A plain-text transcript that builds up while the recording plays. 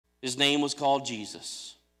His name was called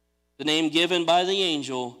Jesus, the name given by the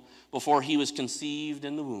angel before he was conceived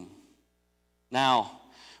in the womb. Now,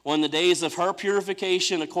 when the days of her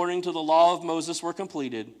purification according to the law of Moses were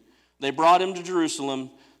completed, they brought him to Jerusalem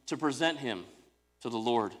to present him to the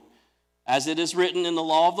Lord. As it is written in the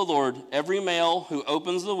law of the Lord, every male who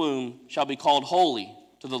opens the womb shall be called holy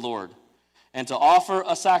to the Lord, and to offer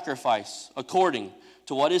a sacrifice according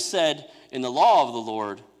to what is said in the law of the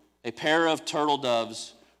Lord, a pair of turtle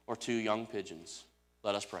doves or 2 young pigeons.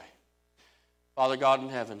 Let us pray. Father God in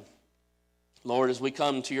heaven, Lord, as we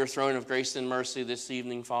come to your throne of grace and mercy this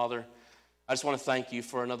evening, Father, I just want to thank you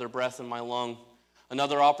for another breath in my lung,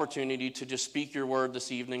 another opportunity to just speak your word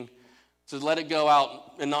this evening, to let it go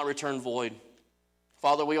out and not return void.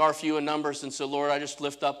 Father, we are few in numbers, and so, Lord, I just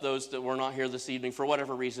lift up those that were not here this evening for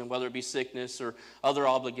whatever reason, whether it be sickness or other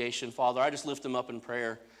obligation. Father, I just lift them up in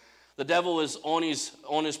prayer. The devil is on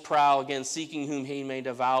his prowl again, seeking whom he may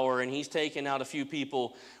devour, and he's taken out a few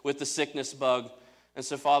people with the sickness bug. And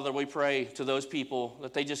so, Father, we pray to those people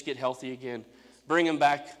that they just get healthy again. Bring them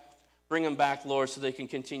back, Lord, so they can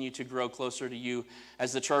continue to grow closer to you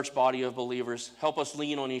as the church body of believers. Help us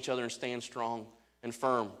lean on each other and stand strong and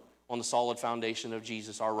firm on the solid foundation of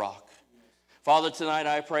Jesus, our rock. Father, tonight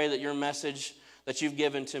I pray that your message that you've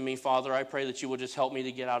given to me, Father, I pray that you will just help me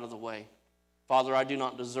to get out of the way. Father, I do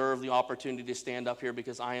not deserve the opportunity to stand up here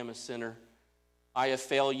because I am a sinner. I have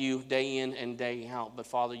failed you day in and day out, but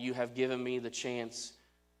Father, you have given me the chance.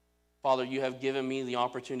 Father, you have given me the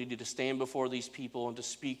opportunity to stand before these people and to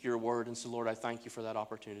speak your word, and so, Lord, I thank you for that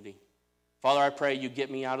opportunity. Father, I pray you get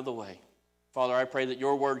me out of the way. Father, I pray that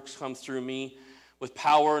your word comes through me with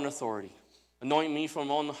power and authority. Anoint me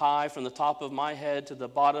from on high, from the top of my head to the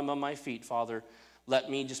bottom of my feet, Father. Let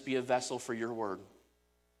me just be a vessel for your word.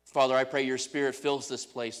 Father, I pray your spirit fills this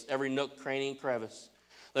place, every nook, cranny, and crevice.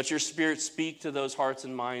 Let your spirit speak to those hearts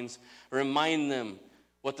and minds. Remind them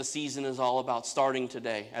what the season is all about, starting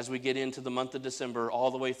today as we get into the month of December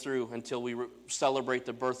all the way through until we celebrate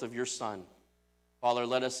the birth of your Son. Father,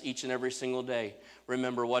 let us each and every single day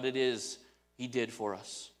remember what it is he did for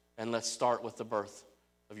us. And let's start with the birth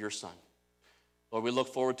of your Son. Lord, we look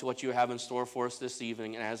forward to what you have in store for us this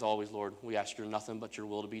evening. And as always, Lord, we ask you nothing but your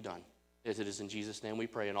will to be done. As it is in Jesus' name we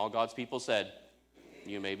pray. And all God's people said,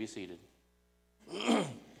 you may be seated.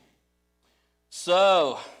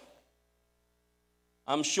 So,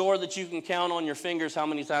 I'm sure that you can count on your fingers how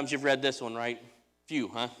many times you've read this one, right? Few,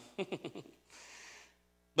 huh?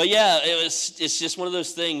 But yeah, it's just one of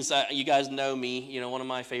those things. You guys know me. You know, one of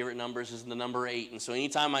my favorite numbers is the number 8. And so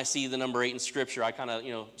anytime I see the number 8 in Scripture, I kind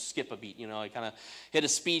of, skip a beat. I kind of hit a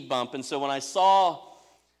speed bump. And so when I saw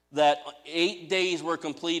that 8 days were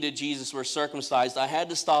completed, Jesus was circumcised, I had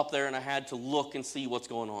to stop there and I had to look and see what's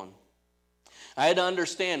going on. I had to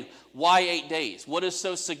understand why 8 days. What is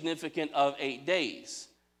so significant of 8 days?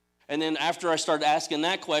 And then after I started asking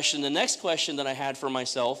that question, the next question that I had for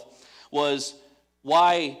myself was,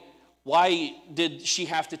 why did she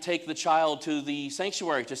have to take the child to the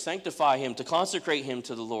sanctuary to sanctify him, to consecrate him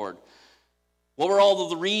to the Lord? What were all of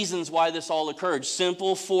the reasons why this all occurred?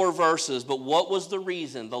 Simple 4 verses, but what was the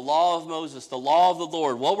reason? The law of Moses, the law of the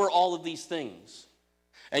Lord. What were all of these things?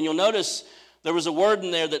 And you'll notice there was a word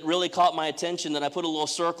in there that really caught my attention that I put a little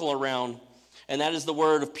circle around, and that is the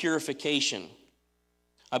word of purification.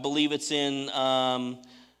 I believe it's in,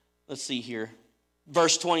 let's see here.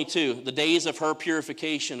 Verse 22, the days of her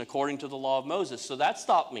purification according to the law of Moses. So that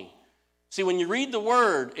stopped me. See, when you read the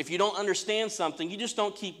word, if you don't understand something, you just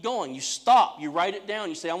don't keep going. You stop, you write it down,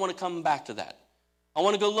 you say, I want to come back to that. I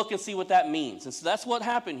want to go look and see what that means. And so that's what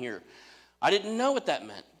happened here. I didn't know what that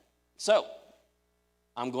meant. So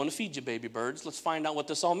I'm going to feed you, baby birds. Let's find out what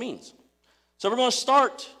this all means. So we're going to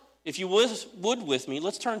start, if you would with me,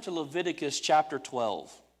 let's turn to Leviticus chapter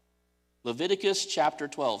 12. Leviticus chapter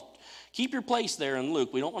 12. Keep your place there in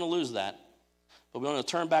Luke. We don't want to lose that. But we want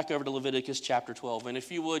to turn back over to Leviticus chapter 12. And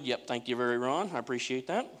if you would, thank you very Ron. I appreciate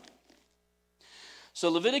that. So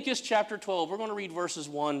Leviticus chapter 12, we're going to read verses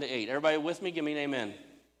 1 to 8. Everybody with me? Give me an amen.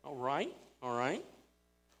 All right.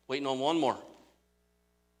 Waiting on one more.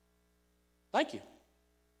 Thank you.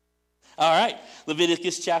 All right.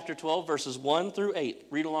 Leviticus chapter 12, verses 1 through 8.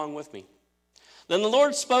 Read along with me. Then the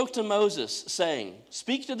Lord spoke to Moses, saying,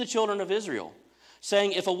 Speak to the children of Israel,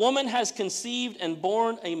 saying, If a woman has conceived and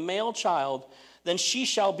borne a male child, then she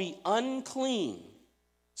shall be unclean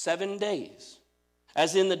 7 days.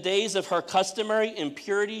 As in the days of her customary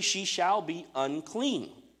impurity, she shall be unclean.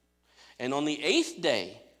 And on the 8th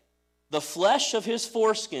day, the flesh of his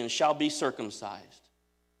foreskin shall be circumcised.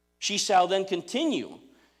 She shall then continue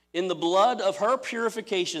in the blood of her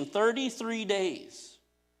purification 33 days.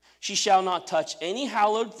 She shall not touch any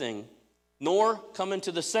hallowed thing, nor come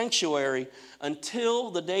into the sanctuary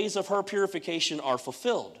until the days of her purification are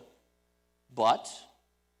fulfilled. But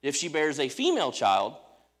if she bears a female child,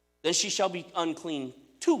 then she shall be unclean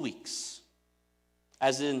 2 weeks,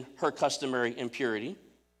 as in her customary impurity.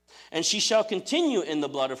 And she shall continue in the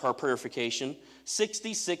blood of her purification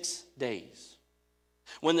 66 days.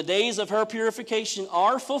 When the days of her purification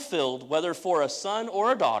are fulfilled, whether for a son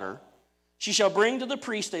or a daughter, she shall bring to the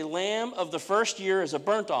priest a lamb of the first year as a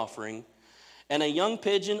burnt offering, and a young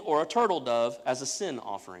pigeon or a turtle dove as a sin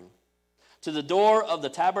offering, to the door of the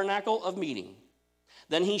tabernacle of meeting.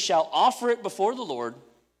 Then he shall offer it before the Lord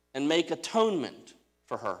and make atonement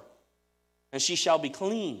for her. And she shall be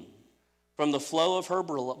clean from the flow of her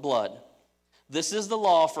blood. This is the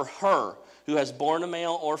law for her who has borne a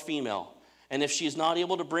male or female. And if she is not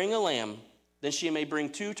able to bring a lamb, then she may bring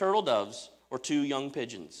 2 turtle doves or 2 young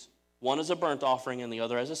pigeons, one as a burnt offering and the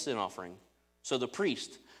other as a sin offering. So the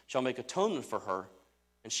priest shall make atonement for her,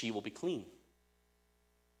 and she will be clean.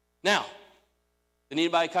 Now, did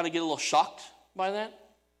anybody kind of get a little shocked by that?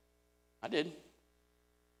 I did.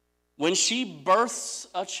 When she births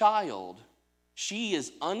a child, she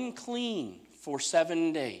is unclean for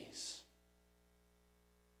 7 days.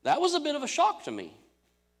 That was a bit of a shock to me.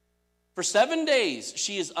 For 7 days,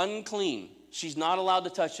 she is unclean. She's not allowed to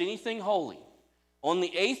touch anything holy. On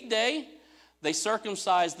the 8th day, they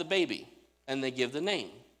circumcise the baby, and they give the name.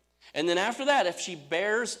 And then after that, if she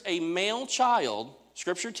bears a male child,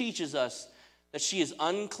 Scripture teaches us that she is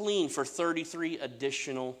unclean for 33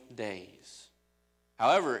 additional days.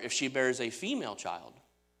 However, if she bears a female child,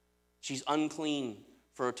 she's unclean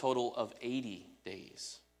for a total of 80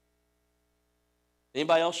 days.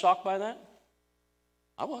 Anybody else shocked by that?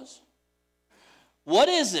 I was. What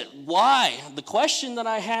is it? Why? The question that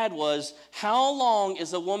I had was, how long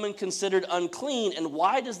is a woman considered unclean, and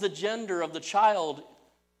why does the gender of the child,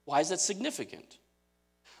 why is that significant?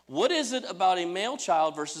 What is it about a male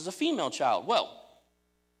child versus a female child? Well,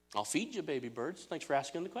 I'll feed you, baby birds. Thanks for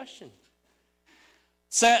asking the question.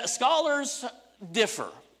 Scholars differ.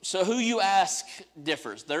 So who you ask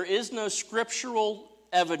differs. There is no scriptural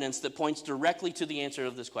evidence that points directly to the answer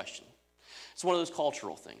of this question. It's one of those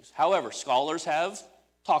cultural things. However, scholars have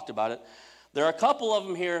talked about it. There are a couple of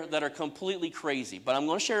them here that are completely crazy, but I'm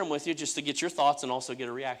going to share them with you just to get your thoughts and also get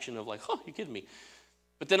a reaction of like, oh, you're kidding me.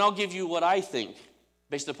 But then I'll give you what I think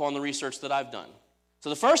based upon the research that I've done. So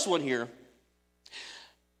the first one here,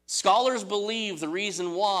 scholars believe the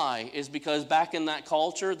reason why is because back in that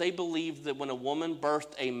culture, they believed that when a woman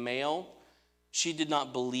birthed a male, she did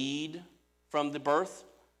not bleed from the birth,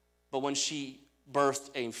 but when she birthed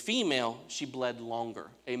a female, she bled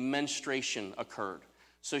longer. A menstruation occurred.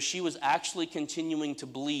 So she was actually continuing to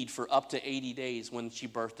bleed for up to 80 days when she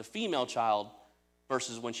birthed a female child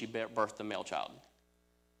versus when she birthed a male child.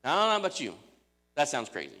 Now, I don't know about you. That sounds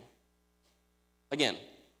crazy. Again,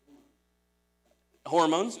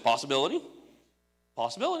 hormones, possibility.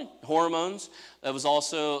 Hormones, that was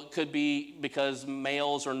also, could be because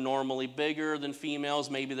males are normally bigger than females.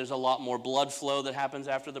 Maybe there's a lot more blood flow that happens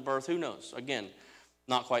after the birth. Who knows? Again,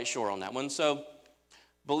 not quite sure on that one. So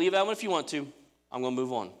believe that one if you want to. I'm going to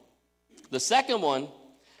move on. The second one,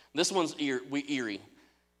 this one's eerie,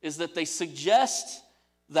 is that they suggest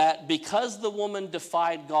that because the woman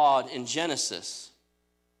defied God in Genesis,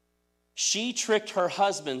 she tricked her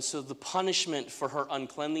husband, so the punishment for her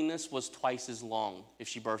uncleanliness was twice as long if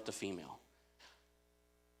she birthed a female.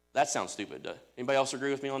 That sounds stupid. Anybody else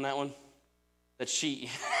agree with me on that one? That she's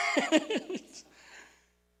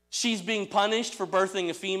being punished for birthing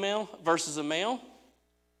a female versus a male?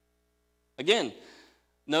 Again,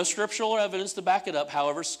 no scriptural evidence to back it up.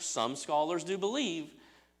 However, some scholars do believe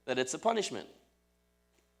that it's a punishment.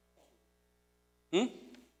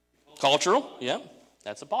 Cultural, yeah.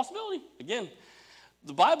 That's a possibility. Again,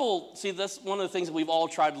 the Bible, see, that's one of the things that we've all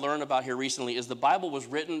tried to learn about here recently is the Bible was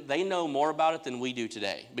written, they know more about it than we do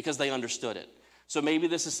today because they understood it. So maybe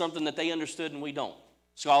this is something that they understood and we don't.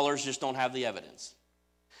 Scholars just don't have the evidence.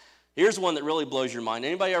 Here's one that really blows your mind.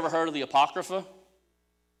 Anybody ever heard of the Apocrypha?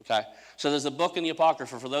 Okay, so there's a book in the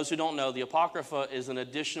Apocrypha. For those who don't know, the Apocrypha is an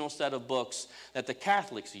additional set of books that the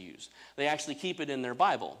Catholics use. They actually keep it in their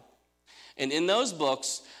Bible. And in those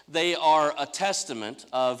books, they are a testament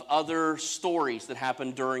of other stories that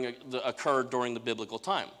happened occurred during the biblical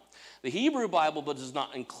time. The Hebrew Bible does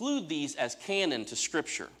not include these as canon to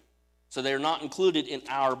Scripture. So they're not included in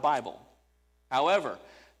our Bible. However,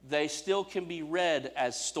 they still can be read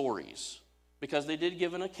as stories because they did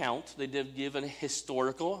give an account. They did give a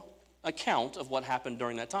historical account of what happened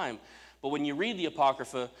during that time. But when you read the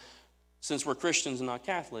Apocrypha, since we're Christians and not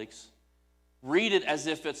Catholics, read it as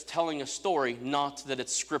if it's telling a story, not that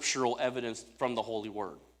it's scriptural evidence from the Holy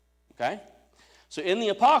Word. Okay? So in the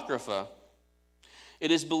Apocrypha,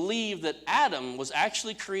 it is believed that Adam was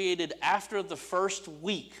actually created after the first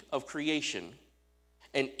week of creation,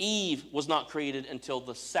 and Eve was not created until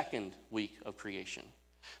the second week of creation.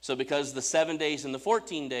 So because the 7 days and the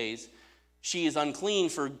 14 days, she is unclean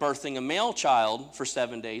for birthing a male child for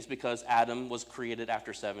 7 days because Adam was created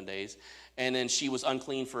after 7 days. And then she was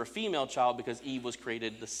unclean for a female child because Eve was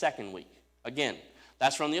created the second week. Again,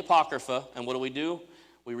 that's from the Apocrypha. And what do?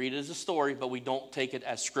 We read it as a story, but we don't take it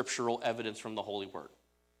as scriptural evidence from the Holy Word.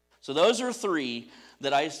 So those are three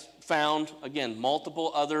that I found, again,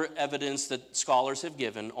 multiple other evidence that scholars have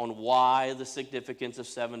given on why the significance of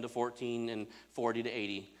 7 to 14 and 40 to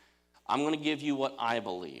 80. I'm going to give you what I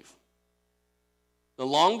believe. The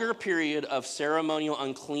longer period of ceremonial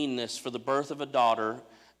uncleanness for the birth of a daughter,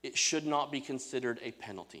 it should not be considered a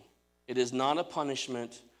penalty. It is not a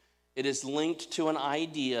punishment. It is linked to an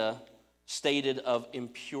idea stated of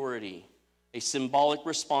impurity, a symbolic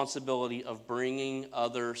responsibility of bringing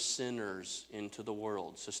other sinners into the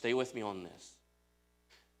world. So stay with me on this.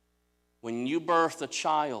 When you birth a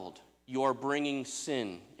child, you are bringing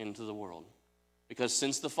sin into the world. Because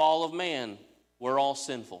since the fall of man, we're all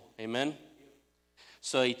sinful. Amen?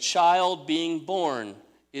 So a child being born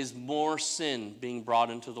is more sin being brought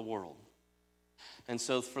into the world. And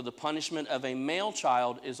so for the punishment of a male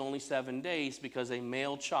child is only 7 days because a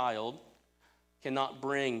male child cannot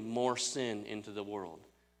bring more sin into the world,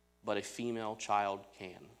 but a female child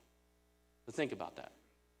can. But think about that.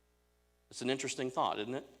 It's an interesting thought,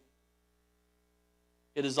 isn't it?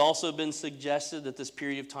 It has also been suggested that this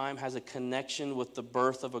period of time has a connection with the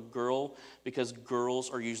birth of a girl because girls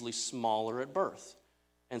are usually smaller at birth.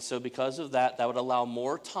 And so because of that, that would allow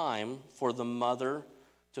more time for the mother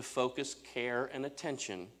to focus care and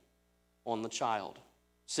attention on the child.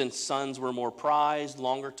 Since sons were more prized,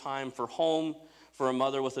 longer time for home for a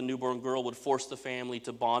mother with a newborn girl would force the family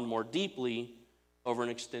to bond more deeply over an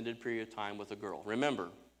extended period of time with a girl. Remember,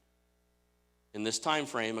 in this time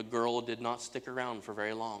frame, a girl did not stick around for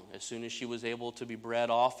very long. As soon as she was able to be bred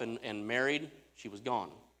off and married, she was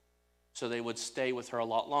gone. So they would stay with her a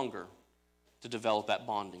lot longer to develop that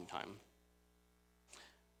bonding time.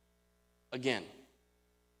 Again,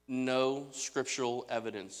 no scriptural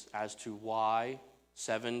evidence as to why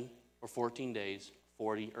 7 or 14 days,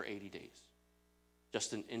 40 or 80 days.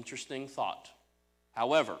 Just an interesting thought.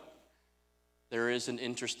 However, there is an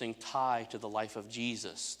interesting tie to the life of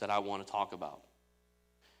Jesus that I want to talk about.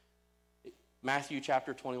 Matthew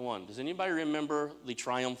chapter 21. Does anybody remember the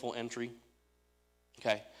triumphal entry?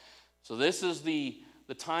 Okay. So this is the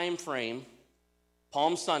time frame,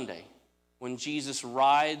 Palm Sunday, when Jesus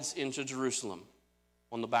rides into Jerusalem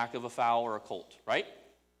on the back of a foal or a colt, right?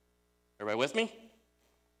 Everybody with me?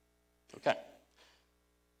 Okay.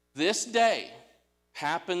 This day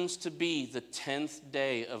happens to be the 10th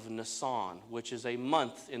day of Nisan, which is a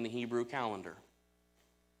month in the Hebrew calendar.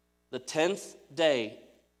 The 10th day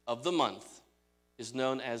of the month is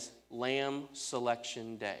known as Lamb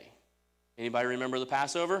Selection Day. Anybody remember the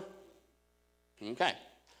Passover? Okay.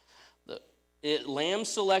 Lamb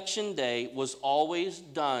Selection Day was always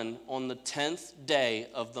done on the 10th day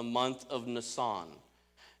of the month of Nisan,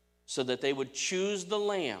 so that they would choose the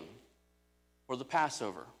lamb for the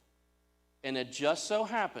Passover. And it just so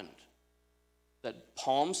happened that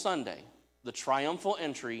Palm Sunday, the triumphal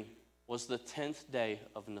entry, was the 10th day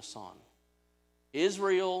of Nisan.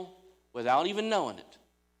 Israel, without even knowing it,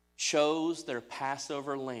 chose their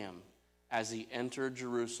Passover lamb as he entered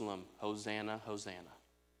Jerusalem. Hosanna, Hosanna.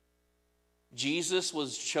 Jesus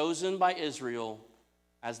was chosen by Israel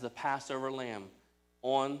as the Passover lamb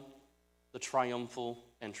on the triumphal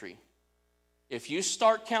entry. If you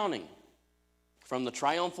start counting from the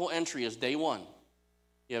triumphal entry as day one,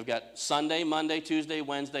 you've got Sunday, Monday, Tuesday,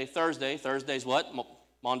 Wednesday, Thursday. Thursday's what?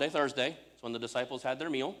 Monday, Thursday. That's when the disciples had their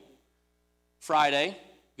meal. Friday,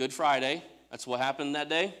 Good Friday. That's what happened that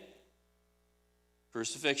day.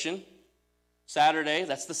 Crucifixion. Saturday,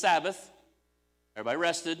 that's the Sabbath. Everybody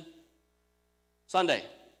rested. Sunday,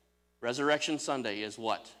 Resurrection Sunday is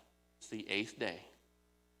what? It's the 8th day.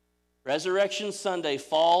 Resurrection Sunday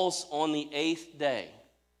falls on the 8th day.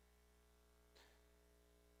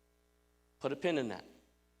 Put a pin in that.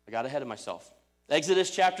 I got ahead of myself. Exodus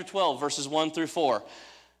chapter 12, verses 1 through 4.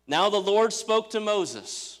 Now the Lord spoke to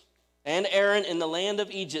Moses and Aaron in the land of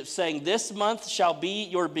Egypt, saying, This month shall be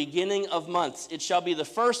your beginning of months. It shall be the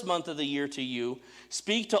first month of the year to you.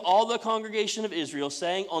 Speak to all the congregation of Israel,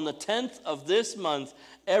 saying, On the 10th of this month,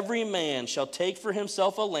 every man shall take for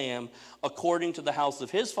himself a lamb according to the house of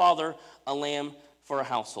his father, a lamb for a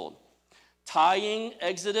household. Tying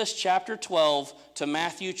Exodus chapter 12 to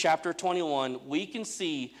Matthew chapter 21, we can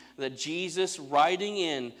see that Jesus riding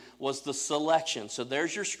in was the selection. So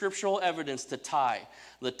there's your scriptural evidence to tie.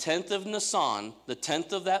 The 10th of Nisan, the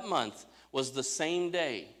 10th of that month, was the same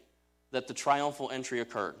day that the triumphal entry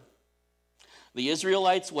occurred. The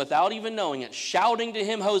Israelites, without even knowing it, shouting to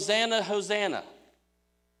him, Hosanna, Hosanna,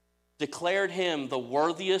 declared him the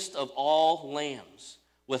worthiest of all lambs,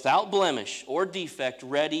 without blemish or defect,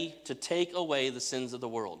 ready to take away the sins of the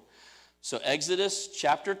world. So Exodus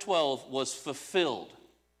chapter 12 was fulfilled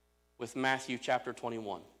with Matthew chapter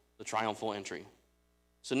 21, the triumphal entry.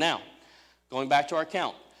 So now, going back to our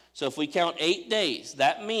count. So if we count 8 days,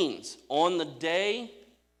 that means on the day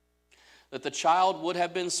that the child would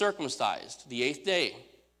have been circumcised, the 8th day,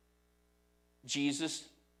 Jesus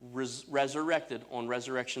resurrected on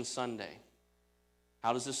Resurrection Sunday.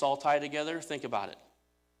 How does this all tie together? Think about it.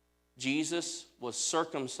 Jesus was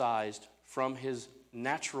circumcised from his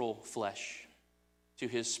natural flesh to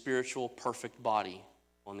his spiritual perfect body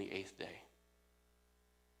on the 8th day.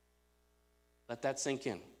 Let that sink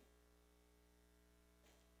in.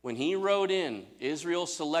 When he rode in, Israel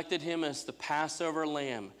selected him as the Passover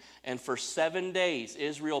lamb, and for 7 days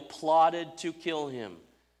Israel plotted to kill him.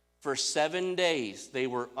 For 7 days they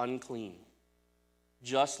were unclean,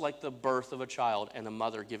 just like the birth of a child and a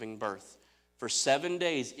mother giving birth. For 7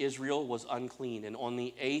 days Israel was unclean, and on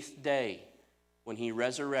the 8th day, when he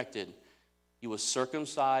resurrected, he was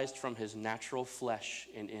circumcised from his natural flesh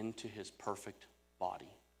and into his perfect body.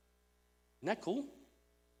 Isn't that cool?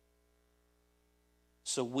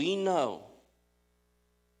 So we know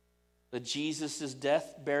that Jesus'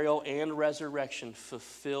 death, burial, and resurrection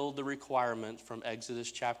fulfilled the requirement from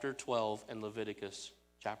Exodus chapter 12 and Leviticus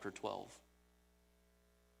chapter 12.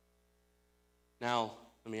 Now,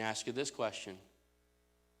 let me ask you this question.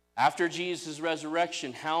 After Jesus'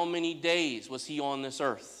 resurrection, how many days was he on this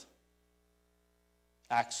earth?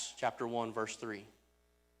 Acts chapter 1, verse 3.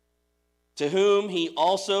 To whom he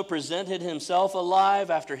also presented himself alive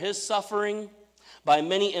after his suffering, by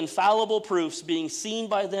many infallible proofs, being seen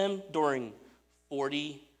by them during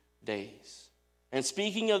 40 days. And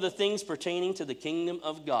speaking of the things pertaining to the kingdom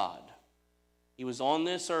of God, he was on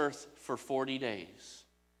this earth for 40 days,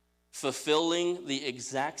 fulfilling the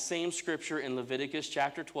exact same scripture in Leviticus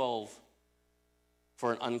chapter 12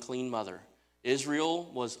 for an unclean mother.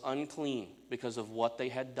 Israel was unclean because of what they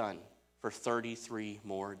had done for 33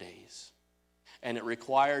 more days. And it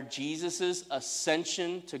required Jesus'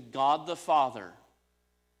 ascension to God the Father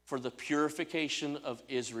for the purification of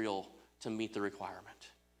Israel to meet the requirement.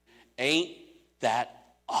 Ain't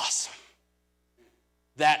that awesome?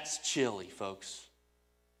 That's chilly, folks.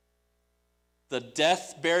 The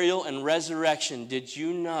death, burial, and resurrection, did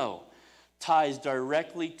you know, ties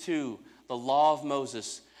directly to the law of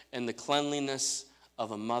Moses and the cleanliness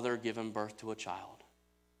of a mother giving birth to a child.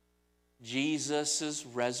 Jesus'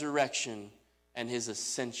 resurrection and his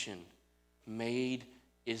ascension made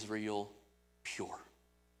Israel pure.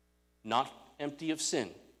 Not empty of sin.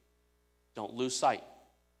 Don't lose sight.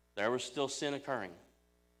 There was still sin occurring.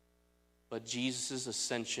 But Jesus'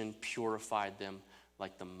 ascension purified them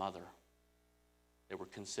like the mother. They were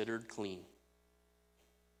considered clean.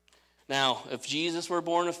 Now, if Jesus were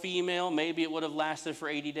born a female, maybe it would have lasted for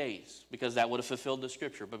 80 days because that would have fulfilled the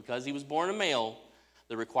scripture. But because he was born a male,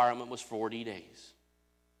 the requirement was 40 days.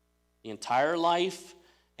 The entire life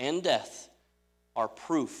and death are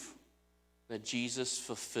proof that Jesus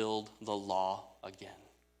fulfilled the law again.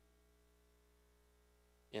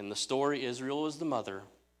 In the story, Israel was the mother,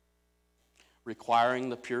 requiring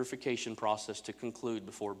the purification process to conclude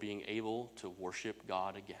before being able to worship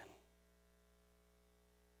God again.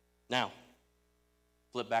 Now,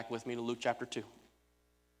 flip back with me to Luke chapter 2.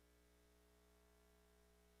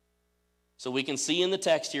 So we can see in the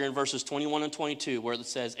text here in verses 21 and 22 where it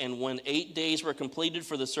says, and when 8 days were completed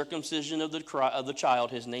for the circumcision of the child,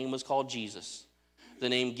 his name was called Jesus, the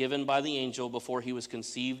name given by the angel before he was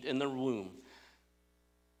conceived in the womb.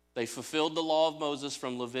 They fulfilled the law of Moses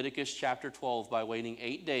from Leviticus chapter 12 by waiting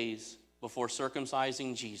 8 days before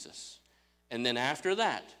circumcising Jesus. And then after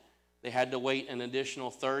that, they had to wait an additional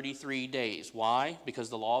 33 days. Why? Because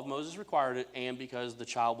the law of Moses required it and because the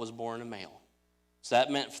child was born a male. So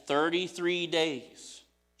that meant 33 days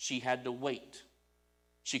she had to wait.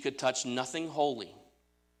 She could touch nothing holy.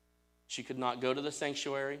 She could not go to the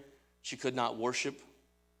sanctuary. She could not worship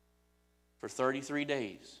for 33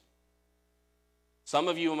 days. Some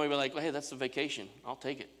of you may be like, well, hey, that's a vacation. I'll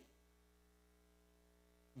take it.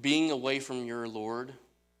 Being away from your Lord,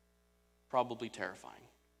 probably terrifying.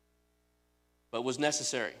 But was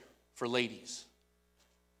necessary for ladies,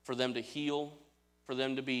 for them to heal, for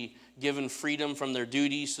them to be given freedom from their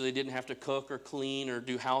duties so they didn't have to cook or clean or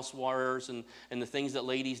do housewares and the things that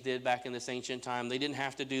ladies did back in this ancient time. They didn't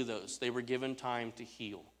have to do those. They were given time to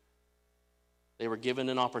heal. They were given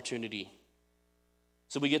an opportunity.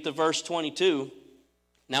 So we get to verse 22.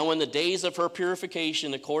 Now when the days of her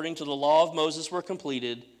purification according to the law of Moses were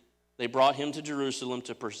completed, they brought him to Jerusalem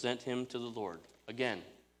to present him to the Lord. Again,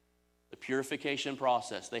 the purification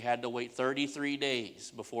process. They had to wait 33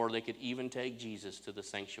 days before they could even take Jesus to the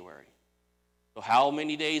sanctuary. So how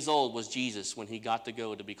many days old was Jesus when he got to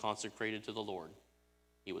go to be consecrated to the Lord?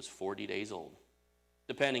 He was 40 days old,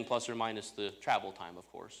 depending plus or minus the travel time,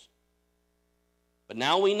 of course. But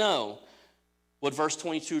now we know what verse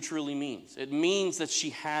 22 truly means. It means that she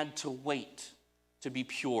had to wait to be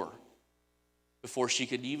pure before she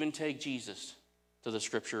could even take Jesus to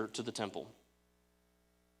the temple.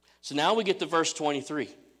 So now we get to verse 23.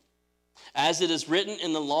 As it is written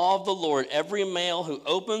in the law of the Lord, every male who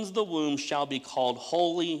opens the womb shall be called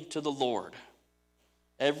holy to the Lord.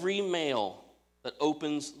 Every male that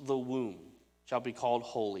opens the womb shall be called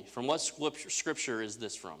holy. From what scripture is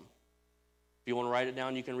this from? If you want to write it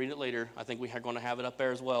down, you can read it later. I think we are going to have it up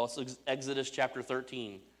there as well. It's Exodus chapter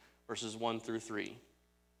 13, verses 1 through 3. It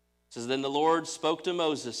says, Then the Lord spoke to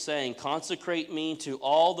Moses, saying, Consecrate me to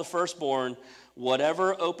all the firstborn,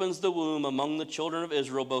 whatever opens the womb among the children of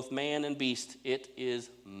Israel, both man and beast, it is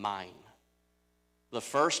mine. The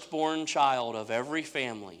firstborn child of every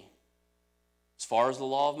family, as far as the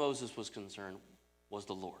law of Moses was concerned, was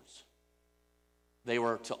the Lord's. They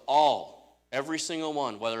were to all, every single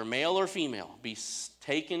one, whether male or female, be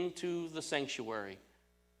taken to the sanctuary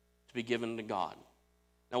to be given to God.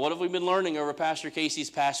 Now, what have we been learning over Pastor Casey's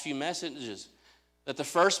past few messages? That the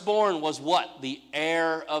firstborn was what? The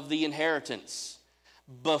heir of the inheritance.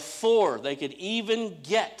 Before they could even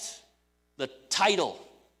get the title,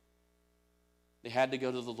 they had to go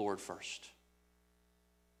to the Lord first.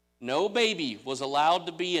 No baby was allowed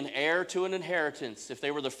to be an heir to an inheritance if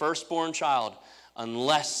they were the firstborn child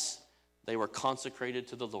unless they were consecrated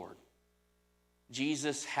to the Lord.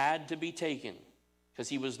 Jesus had to be taken because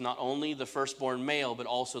he was not only the firstborn male, but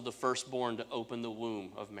also the firstborn to open the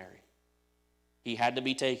womb of Mary. He had to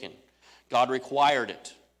be taken. God required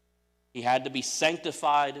it. He had to be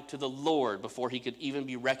sanctified to the Lord before he could even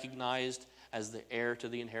be recognized as the heir to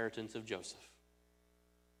the inheritance of Joseph.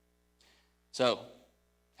 So,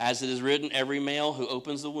 as it is written, every male who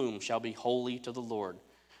opens the womb shall be holy to the Lord.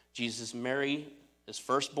 Jesus married his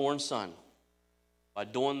firstborn son. By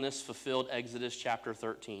doing this, fulfilled Exodus chapter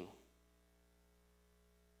 13.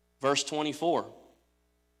 Verse 24.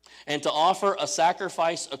 And to offer a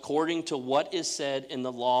sacrifice according to what is said in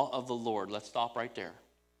the law of the Lord. Let's stop right there.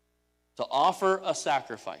 To offer a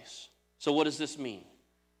sacrifice. So what does this mean?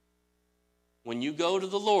 When you go to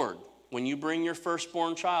the Lord, when you bring your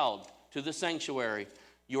firstborn child to the sanctuary,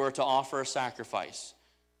 you are to offer a sacrifice.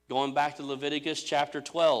 Going back to Leviticus chapter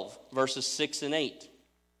 12, verses 6 and 8.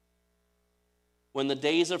 When the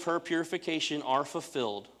days of her purification are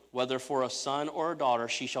fulfilled, whether for a son or a daughter,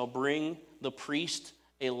 she shall bring the priest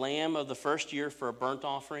a lamb of the first year for a burnt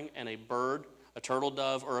offering, and a bird, a turtle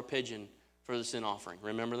dove, or a pigeon for the sin offering.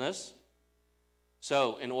 Remember this?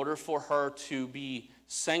 So, in order for her to be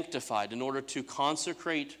sanctified, in order to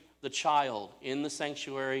consecrate the child in the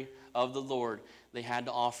sanctuary of the Lord, they had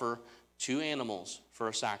to offer 2 animals for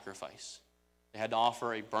a sacrifice. They had to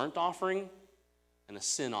offer a burnt offering and a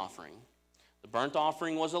sin offering. The burnt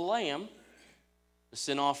offering was a lamb. The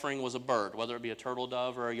sin offering was a bird, whether it be a turtle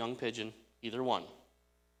dove or a young pigeon, either one.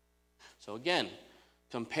 So again,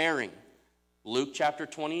 comparing Luke chapter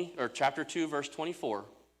 2, verse 24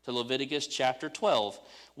 to Leviticus chapter 12,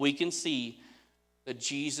 we can see that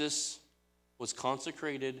Jesus was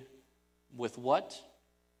consecrated with what?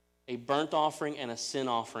 A burnt offering and a sin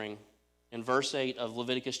offering. In verse 8 of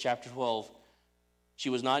Leviticus chapter 12,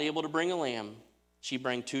 she was not able to bring a lamb. She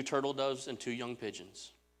brought 2 turtle doves and 2 young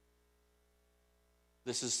pigeons.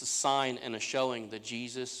 This is a sign and a showing that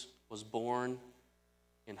Jesus was born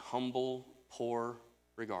in humble, poor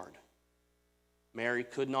regard. Mary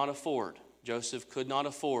could not afford, Joseph could not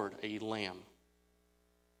afford a lamb.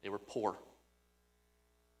 They were poor.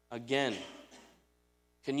 Again,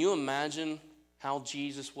 can you imagine how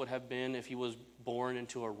Jesus would have been if he was born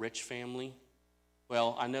into a rich family?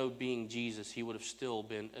 Well, I know being Jesus, he would have still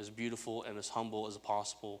been as beautiful and as humble as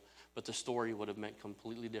possible, but the story would have meant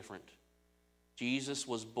completely different. Jesus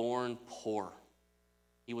was born poor.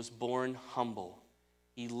 He was born humble.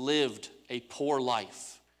 He lived a poor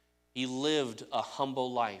life. He lived a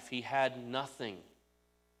humble life. He had nothing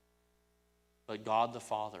but God the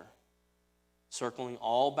Father. Circling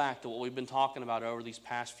all back to what we've been talking about over these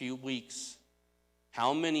past few weeks.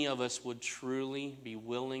 how many of us would truly be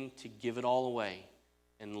willing to give it all away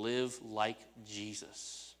and live like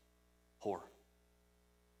Jesus? Poor.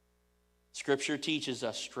 Scripture teaches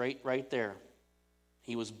us straight right there.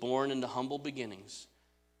 He was born into humble beginnings.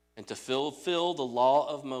 And to fulfill the law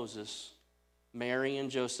of Moses, Mary and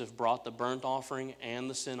Joseph brought the burnt offering and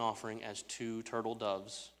the sin offering as 2 turtle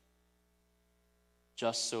doves,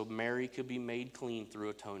 just so Mary could be made clean through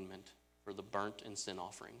atonement for the burnt and sin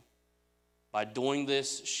offering. By doing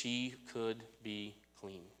this, she could be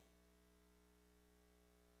clean.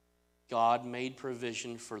 God made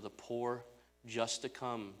provision for the poor just to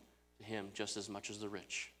come to him just as much as the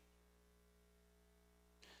rich.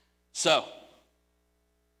 So,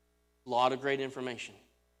 a lot of great information.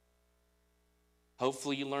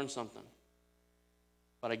 Hopefully you learned something.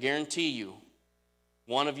 But I guarantee you,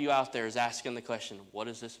 one of you out there is asking the question, what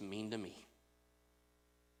does this mean to me?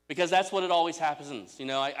 Because that's what it always happens. You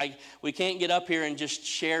know, we can't get up here and just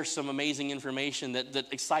share some amazing information that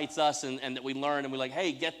excites us and that we learn and we're like,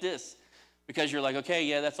 hey, get this. Because you're like, okay,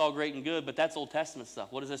 yeah, that's all great and good, but that's Old Testament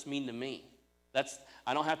stuff. What does this mean to me?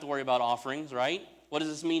 I don't have to worry about offerings, right? What does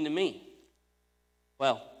this mean to me?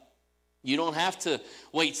 Well, you don't have to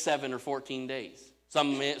wait 7 or 14 days.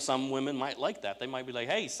 Some women might like that. They might be like,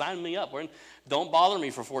 hey, sign me up. Don't bother me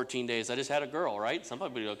for 14 days. I just had a girl, right? Some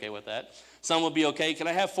people would be okay with that. Some would be okay. Can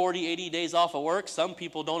I have 40, 80 days off of work? Some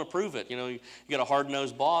people don't approve it. You know, you got a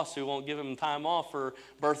hard-nosed boss who won't give him time off for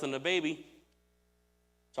birthing a baby.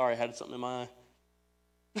 Sorry, I had something in my eye.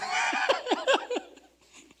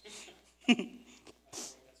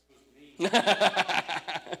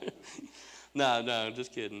 No,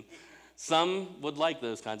 just kidding. Some would like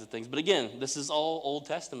those kinds of things. But again, this is all Old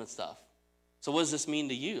Testament stuff. So what does this mean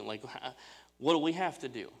to you? Like, what do we have to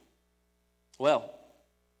do? Well,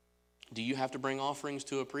 do you have to bring offerings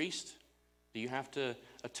to a priest? Do you have to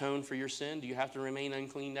atone for your sin? Do you have to remain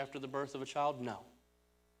unclean after the birth of a child? No.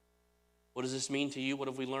 What does this mean to you? What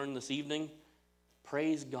have we learned this evening?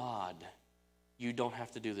 Praise God, you don't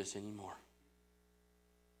have to do this anymore.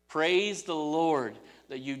 Praise the Lord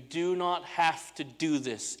that you do not have to do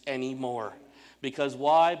this anymore. Because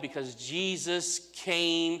why? Because Jesus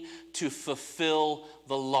came to fulfill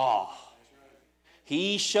the law.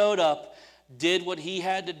 He showed up, did what he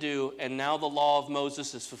had to do, and now the law of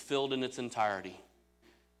Moses is fulfilled in its entirety.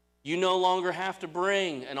 You no longer have to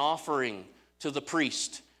bring an offering to the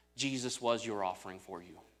priest. Jesus was your offering for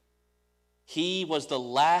you. He was the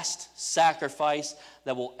last sacrifice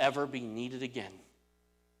that will ever be needed again.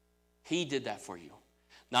 He did that for you.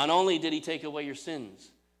 Not only did he take away your sins,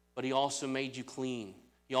 but he also made you clean.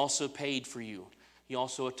 He also paid for you. He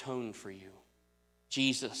also atoned for you.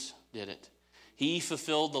 Jesus did it. He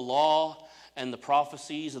fulfilled the law and the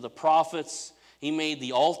prophecies of the prophets. He made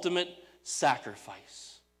the ultimate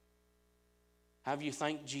sacrifice. Have you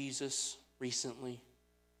thanked Jesus recently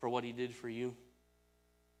for what he did for you?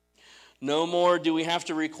 No more do we have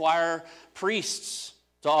to require priests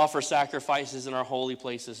to offer sacrifices in our holy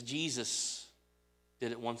places. Jesus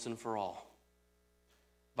did it once and for all.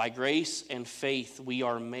 By grace and faith, we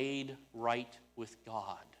are made right with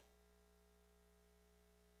God.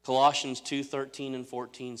 Colossians 2:13 and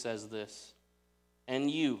 14 says this, and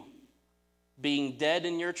you, being dead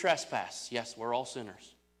in your trespass, yes, we're all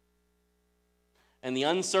sinners, and the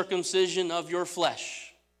uncircumcision of your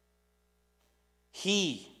flesh,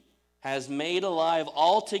 he has made alive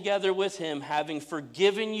altogether with him, having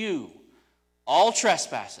forgiven you all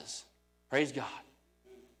trespasses. Praise God.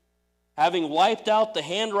 Having wiped out the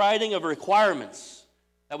handwriting of requirements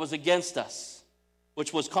that was against us,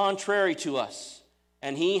 which was contrary to us,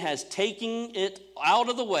 and he has taken it out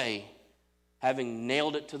of the way, having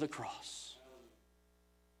nailed it to the cross.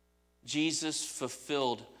 Jesus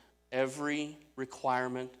fulfilled every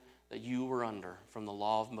requirement that you were under from the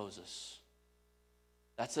law of Moses.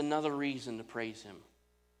 That's another reason to praise him.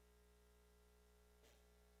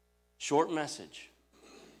 Short message.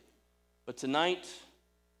 But tonight,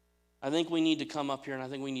 I think we need to come up here and I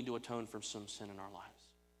think we need to atone for some sin in our lives.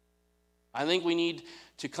 I think we need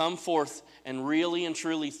to come forth and really and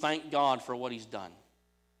truly thank God for what he's done.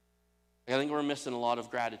 I think we're missing a lot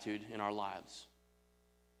of gratitude in our lives.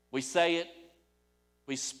 We say it,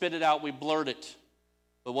 we spit it out, we blurt it.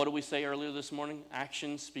 But what did we say earlier this morning?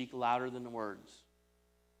 Actions speak louder than the words.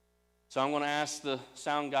 So I'm going to ask the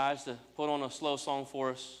sound guys to put on a slow song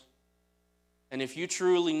for us. And if you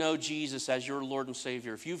truly know Jesus as your Lord and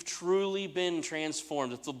Savior, if you've truly been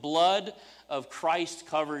transformed, if the blood of Christ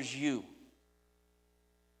covers you,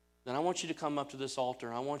 then I want you to come up to this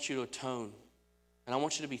altar. I want you to atone. And I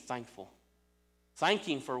want you to be thankful. Thank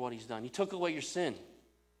him for what he's done. He took away your sin.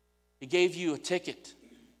 He gave you a ticket.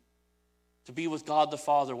 to be with God the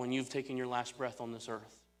Father when you've taken your last breath on this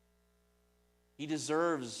earth. He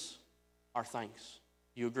deserves our thanks.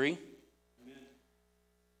 You agree? Amen.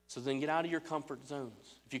 So then get out of your comfort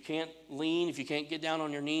zones. If you can't lean, if you can't get down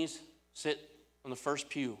on your knees, sit on the first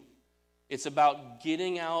pew. It's about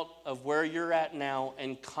getting out of where you're at now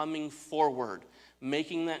and coming forward,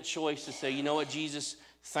 making that choice to say, you know what, Jesus,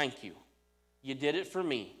 thank you. You did it for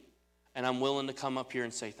me, and I'm willing to come up here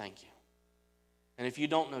and say thank you. And if you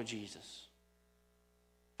don't know Jesus,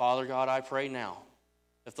 Father God, I pray now,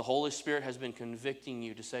 if the Holy Spirit has been convicting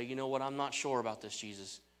you to say, you know what, I'm not sure about this,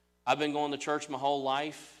 Jesus. I've been going to church my whole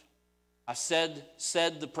life. I've said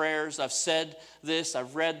the prayers. I've said this.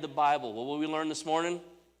 I've read the Bible. What will we learn this morning?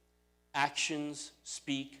 Actions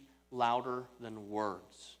speak louder than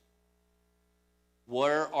words.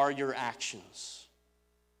 Where are your actions?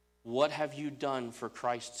 What have you done for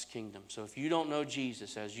Christ's kingdom? So if you don't know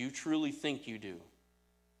Jesus as you truly think you do,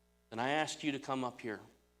 then I ask you to come up here.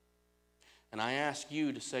 And I ask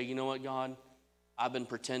you to say, you know what, God, I've been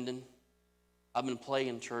pretending. I've been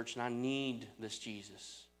playing church, and I need this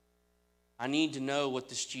Jesus. I need to know what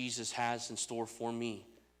this Jesus has in store for me.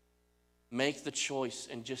 Make the choice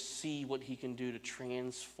and just see what he can do to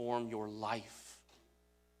transform your life.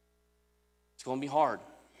 It's going to be hard.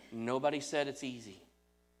 Nobody said it's easy.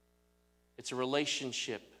 It's a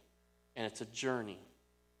relationship, and it's a journey.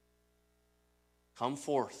 Come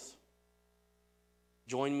forth.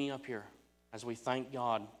 Join me up here as we thank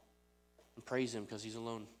God and praise him because he's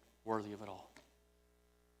alone worthy of it all.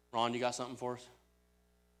 Ron, you got something for us?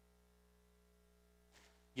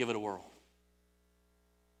 Give it a whirl.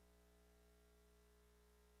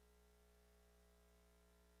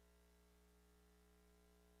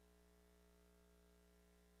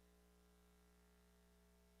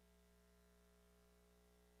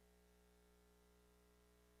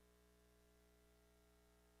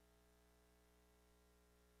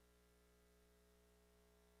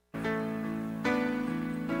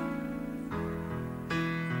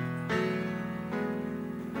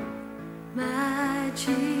 My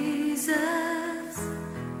Jesus,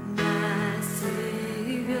 my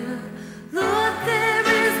Savior, Lord, there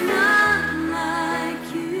is none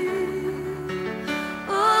like you.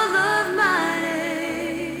 All of my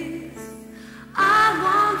days, I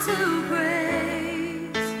want to praise